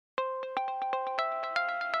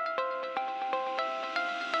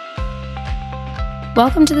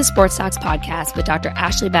Welcome to the Sports Docs podcast with Dr.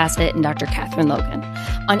 Ashley Bassett and Dr. Catherine Logan.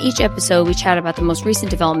 On each episode, we chat about the most recent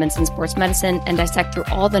developments in sports medicine and dissect through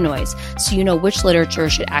all the noise so you know which literature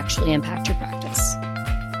should actually impact your practice.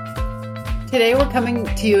 Today, we're coming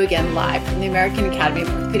to you again live from the American Academy of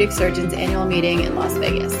Orthopedic Surgeons annual meeting in Las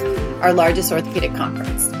Vegas, our largest orthopedic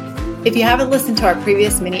conference. If you haven't listened to our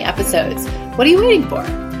previous mini episodes, what are you waiting for?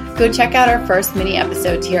 Go check out our first mini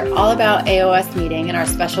episode to hear all about AAOS meeting and our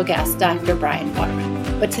special guest, Dr. Brian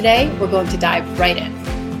Waterman. But today, we're going to dive right in.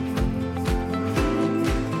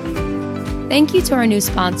 Thank you to our new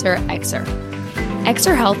sponsor, Exer.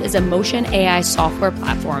 Exer Health is a motion AI software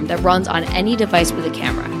platform that runs on any device with a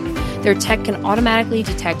camera. Their tech can automatically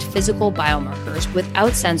detect physical biomarkers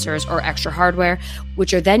without sensors or extra hardware,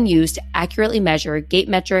 which are then used to accurately measure gait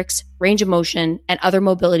metrics, range of motion, and other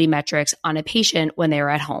mobility metrics on a patient when they are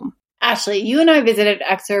at home. Ashley, you and I visited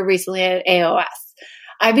Exer recently at AAOS.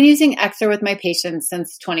 I've been using Exer with my patients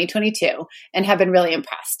since 2022 and have been really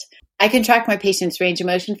impressed. I can track my patients' range of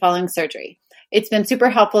motion following surgery. It's been super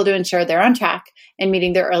helpful to ensure they're on track and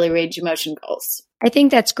meeting their early range of motion goals. I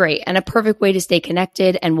think that's great and a perfect way to stay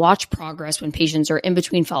connected and watch progress when patients are in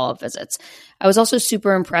between follow-up visits. I was also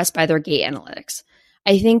super impressed by their gait analytics.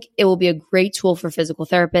 I think it will be a great tool for physical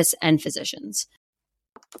therapists and physicians.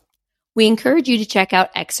 We encourage you to check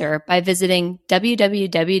out Exer by visiting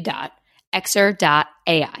www.exer.ai.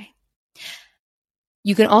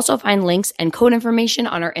 You can also find links and code information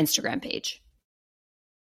on our Instagram page.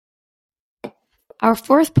 Our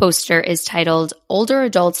fourth poster is titled, Older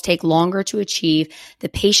Adults Take Longer to Achieve the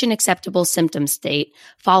Patient-Acceptable Symptom State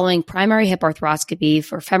Following Primary Hip Arthroscopy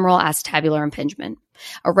for Femoroacetabular Impingement,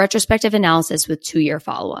 a retrospective analysis with 2-year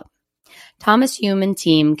follow-up. Thomas Youm and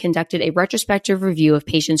team conducted a retrospective review of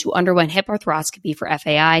patients who underwent hip arthroscopy for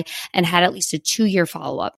FAI and had at least a 2-year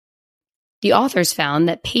follow-up. The authors found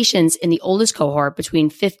that patients in the oldest cohort between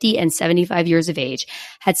 50 and 75 years of age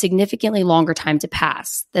had significantly longer time to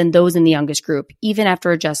pass than those in the youngest group, even after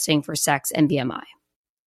adjusting for sex and BMI.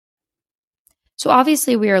 So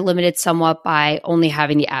obviously we are limited somewhat by only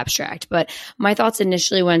having the abstract, but my thoughts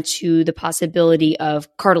initially went to the possibility of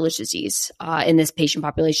cartilage disease in this patient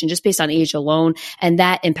population just based on age alone and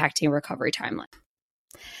that impacting recovery timeline.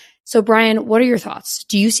 So Brian, what are your thoughts?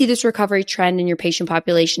 Do you see this recovery trend in your patient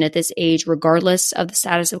population at this age, regardless of the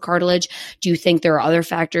status of cartilage? Do you think there are other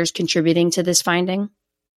factors contributing to this finding?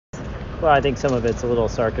 Well, I think some of it's a little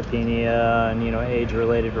sarcopenia and,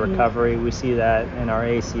 age-related recovery. We see that in our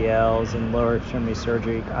ACLs and lower extremity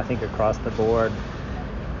surgery, I think across the board.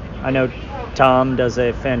 I know Tom does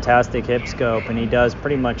a fantastic hip scope, and he does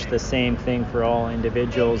pretty much the same thing for all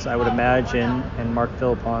individuals. I would imagine, and Mark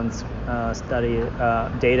Philippon's study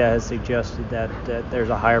data has suggested that there's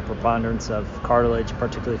a higher preponderance of cartilage,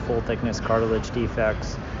 particularly full-thickness cartilage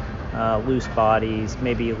defects, loose bodies,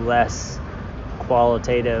 maybe less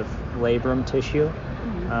qualitative labrum tissue.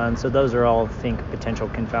 And so those are all, I think, potential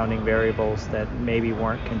confounding variables that maybe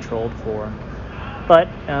weren't controlled for. But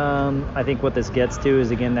I think what this gets to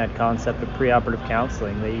is, again, that concept of preoperative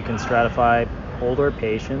counseling, that you can stratify older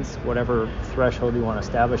patients, whatever threshold you want to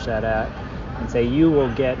establish that at, and say you will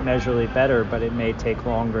get measurably better, but it may take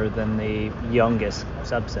longer than the youngest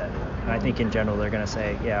subset. And I think in general they're going to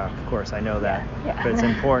say, yeah, of course, I know that. Yeah. But it's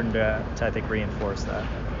important to, I think, reinforce that.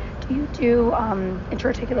 Do you do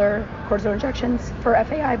intra-articular cortisone injections for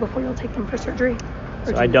FAI before you'll take them for surgery?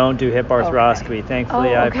 So I don't do hip arthroscopy. Okay.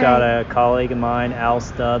 Thankfully, I've got a colleague of mine, Al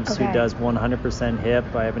Stubbs, who does 100%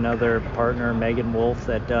 hip. I have another partner, Megan Wolf,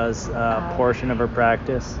 that does a portion of her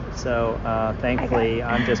practice. So thankfully,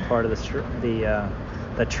 I'm just part of the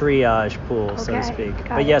triage pool, so to speak.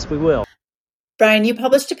 But yes, we will. Brian, you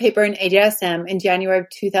published a paper in AJSM in January of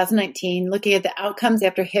 2019 looking at the outcomes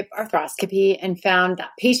after hip arthroscopy and found that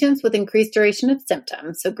patients with increased duration of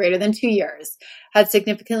symptoms, so greater than 2 years, had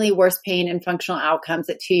significantly worse pain and functional outcomes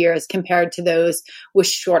at 2 years compared to those with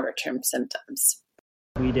shorter-term symptoms.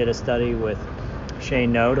 We did a study with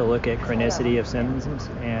Shane No to look at chronicity of symptoms,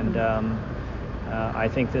 and I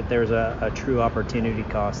think that there's a true opportunity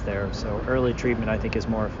cost there. So early treatment, I think, is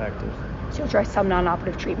more effective. So you'll try some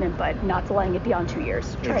non-operative treatment, but not delaying it beyond 2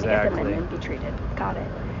 years. Try to get them in and be treated. Got it.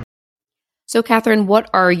 So Catherine, what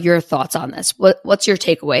are your thoughts on this? What's your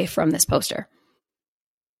takeaway from this poster?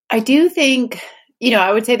 I do think,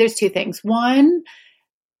 I would say there's two things. One,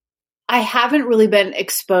 I haven't really been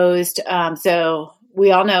exposed. So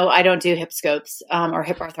we all know I don't do hip scopes or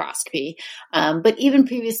hip arthroscopy. But even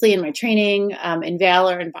previously in my training in Vail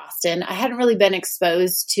or in Boston, I hadn't really been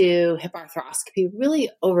exposed to hip arthroscopy really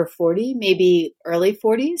over 40, maybe early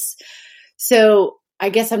 40s. So I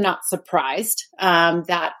guess I'm not surprised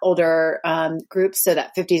that older groups, so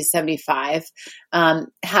that 50 to 75,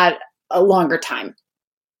 had a longer time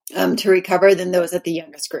to recover than those at the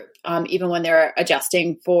youngest group, even when they're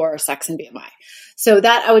adjusting for sex and BMI. So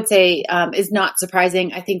that I would say is not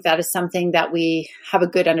surprising. I think that is something that we have a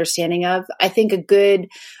good understanding of. I think a good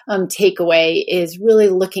takeaway is really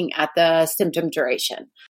looking at the symptom duration.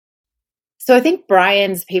 So I think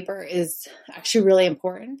Brian's paper is actually really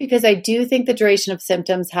important because I do think the duration of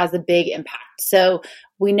symptoms has a big impact. So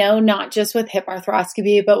we know not just with hip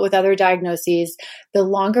arthroscopy, but with other diagnoses, the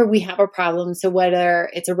longer we have a problem, so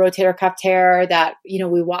whether it's a rotator cuff tear that,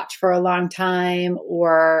 we watch for a long time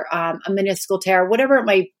or a meniscal tear, whatever it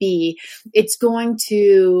might be, it's going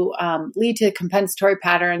to lead to compensatory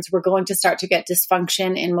patterns. We're going to start to get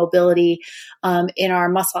dysfunction in mobility in our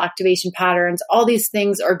muscle activation patterns. All these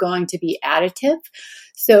things are going to be additive.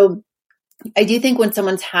 So I do think when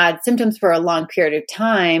someone's had symptoms for a long period of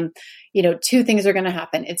time, two things are going to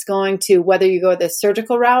happen. It's going to, whether you go the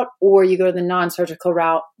surgical route or you go the non-surgical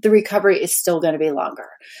route, the recovery is still going to be longer.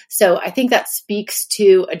 So I think that speaks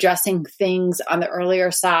to addressing things on the earlier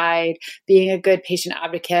side, being a good patient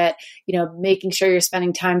advocate, making sure you're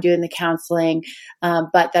spending time doing the counseling,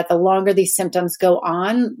 but that the longer these symptoms go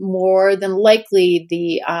on, more than likely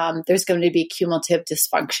there's going to be cumulative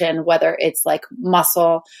dysfunction, whether it's like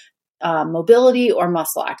muscle mobility or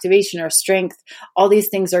muscle activation or strength. All these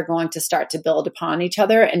things are going to start to build upon each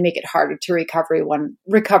other and make it harder to recover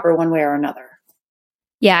one way or another.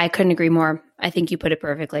 Yeah, I couldn't agree more. I think you put it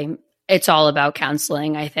perfectly. It's all about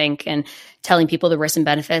counseling, I think, and telling people the risks and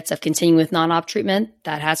benefits of continuing with non-op treatment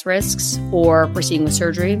that has risks or proceeding with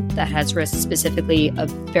surgery that has risks, specifically a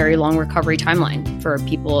very long recovery timeline for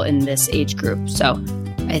people in this age group. So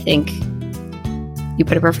I think you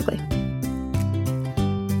put it perfectly.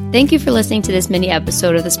 Thank you for listening to this mini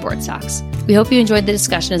episode of the Sports Talks. We hope you enjoyed the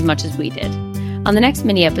discussion as much as we did. On the next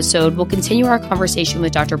mini episode, we'll continue our conversation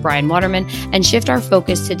with Dr. Brian Waterman and shift our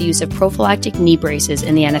focus to the use of prophylactic knee braces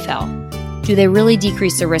in the NFL. Do they really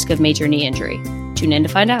decrease the risk of major knee injury? Tune in to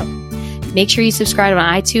find out. Make sure you subscribe on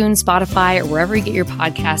iTunes, Spotify, or wherever you get your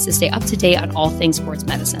podcasts to stay up to date on all things sports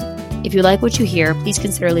medicine. If you like what you hear, please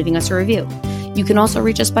consider leaving us a review. You can also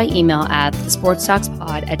reach us by email at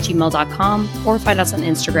thesportstalkspod@gmail.com or find us on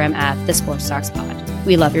Instagram at thesportstalkspod.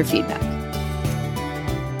 We love your feedback.